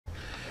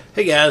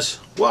Hey guys,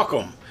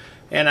 welcome.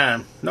 And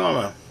I know I'm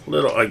a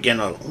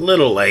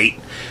little late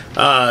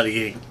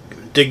to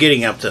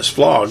getting up this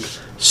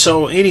vlog.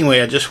 So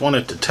anyway, I just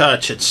wanted to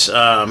touch. It's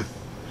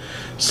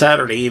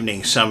Saturday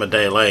evening, so I'm a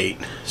day late.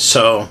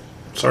 So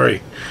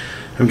sorry,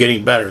 I'm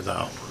getting better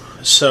though.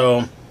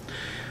 So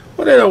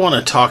what did I want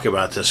to talk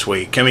about this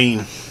week? I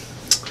mean,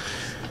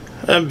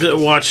 I've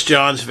watched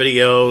John's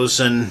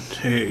videos and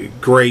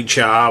great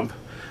job.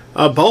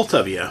 Both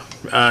of you,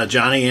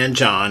 Johnny and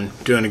John,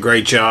 doing a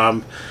great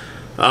job.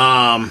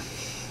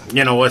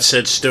 You know, What's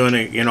It's doing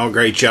a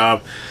great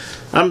job.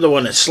 I'm the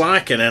one that's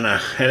slacking, and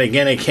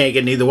again, I can't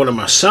get neither one of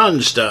my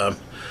sons to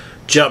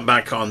jump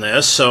back on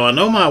this. So I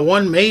know my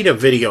one made a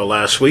video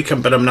last week,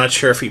 but I'm not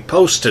sure if he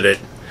posted it.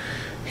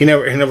 He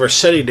never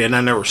said he did. I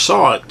never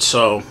saw it,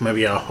 so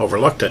maybe I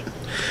overlooked it.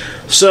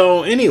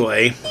 So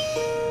anyway,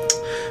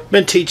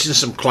 been teaching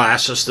some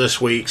classes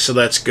this week, so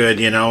that's good.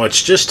 You know,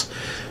 it's just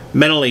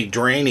mentally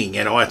draining.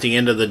 You know, at the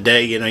end of the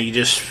day, you know, you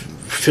just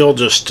feel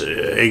just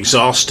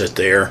exhausted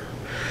there.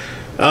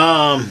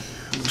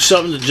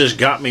 Something that just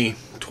got me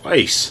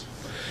twice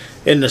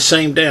in the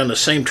same day on the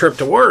same trip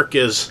to work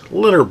is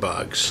litter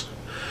bugs.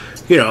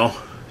 You know,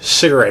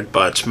 cigarette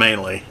butts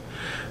mainly.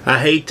 I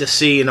hate to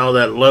see, you know,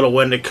 that little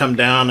window come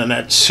down and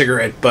that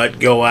cigarette butt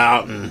go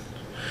out, and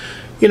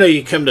you know,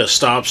 you come to a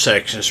stop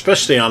section,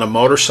 especially on a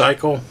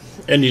motorcycle,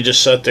 and you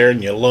just sit there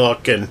and you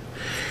look and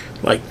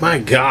like, my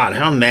God,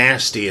 how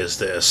nasty is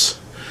this?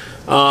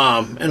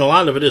 And a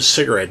lot of it is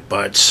cigarette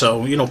butts.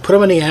 So, you know, put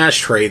them in the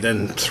ashtray,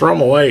 then throw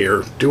them away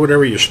or do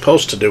whatever you're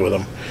supposed to do with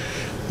them.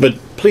 But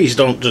please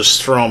don't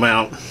just throw them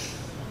out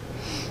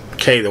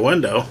the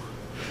window.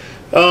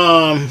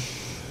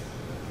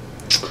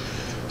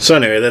 So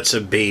anyway, that's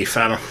a beef.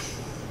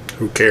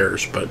 Who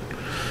cares? But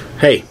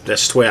hey,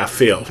 that's the way I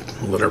feel.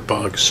 Litter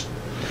bugs.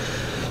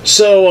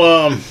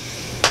 So,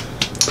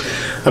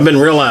 I've been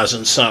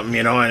realizing something,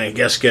 you know, and I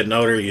guess getting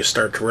older, you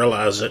start to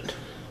realize it.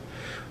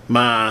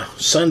 My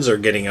sons are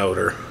getting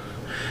older.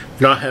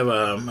 You know, I have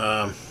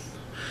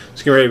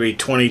it's getting ready to be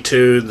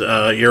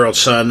 22-year-old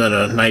son and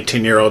a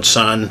 19-year-old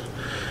son.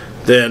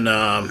 Then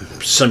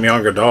some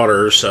younger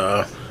daughters,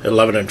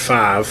 11 and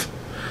 5.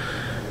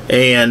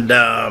 And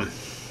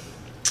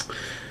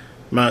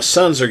my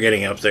sons are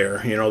getting up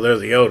there. You know, they're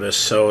the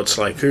oldest, so it's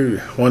like, ooh,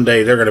 one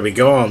day they're going to be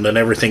gone, then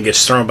everything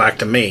gets thrown back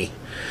to me.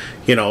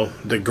 You know,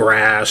 the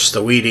grass,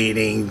 the weed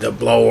eating, the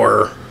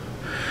blower.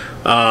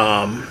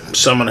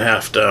 So I'm going to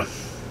have to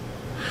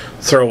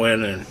throw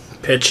in and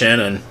pitch in,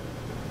 and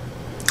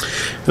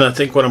I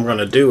think what I'm going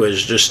to do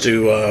is just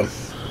do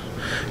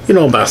you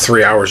know, about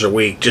 3 hours a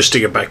week just to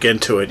get back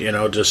into it, you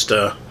know, just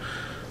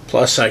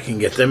plus I can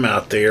get them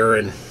out there,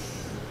 and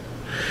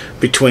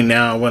between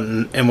now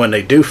and when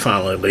they do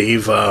finally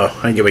leave, I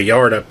can give a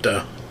yard up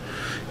to,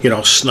 you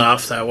know,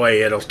 snuff. That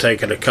way it'll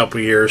take it a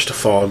couple years to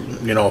fall,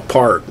 you know,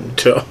 apart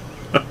until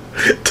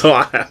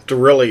I have to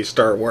really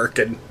start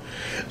working.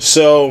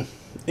 So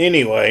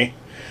anyway,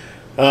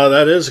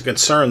 that is a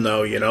concern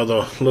though. You know,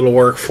 the little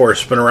workforce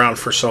has been around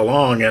for so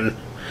long, and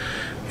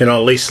you know,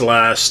 at least the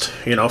last,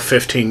 you know,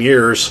 15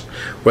 years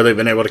where they've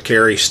been able to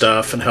carry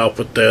stuff and help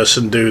with this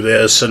and do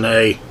this, and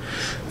hey,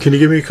 can you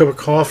give me a cup of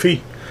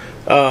coffee?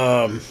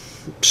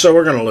 So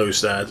we're gonna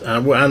lose that.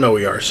 I know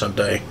we are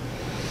someday.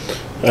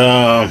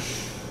 And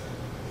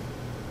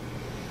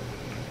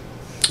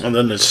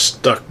then it's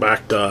stuck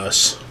back to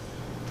us.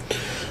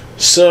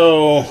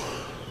 So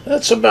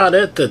that's about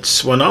it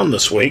that's went on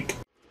this week.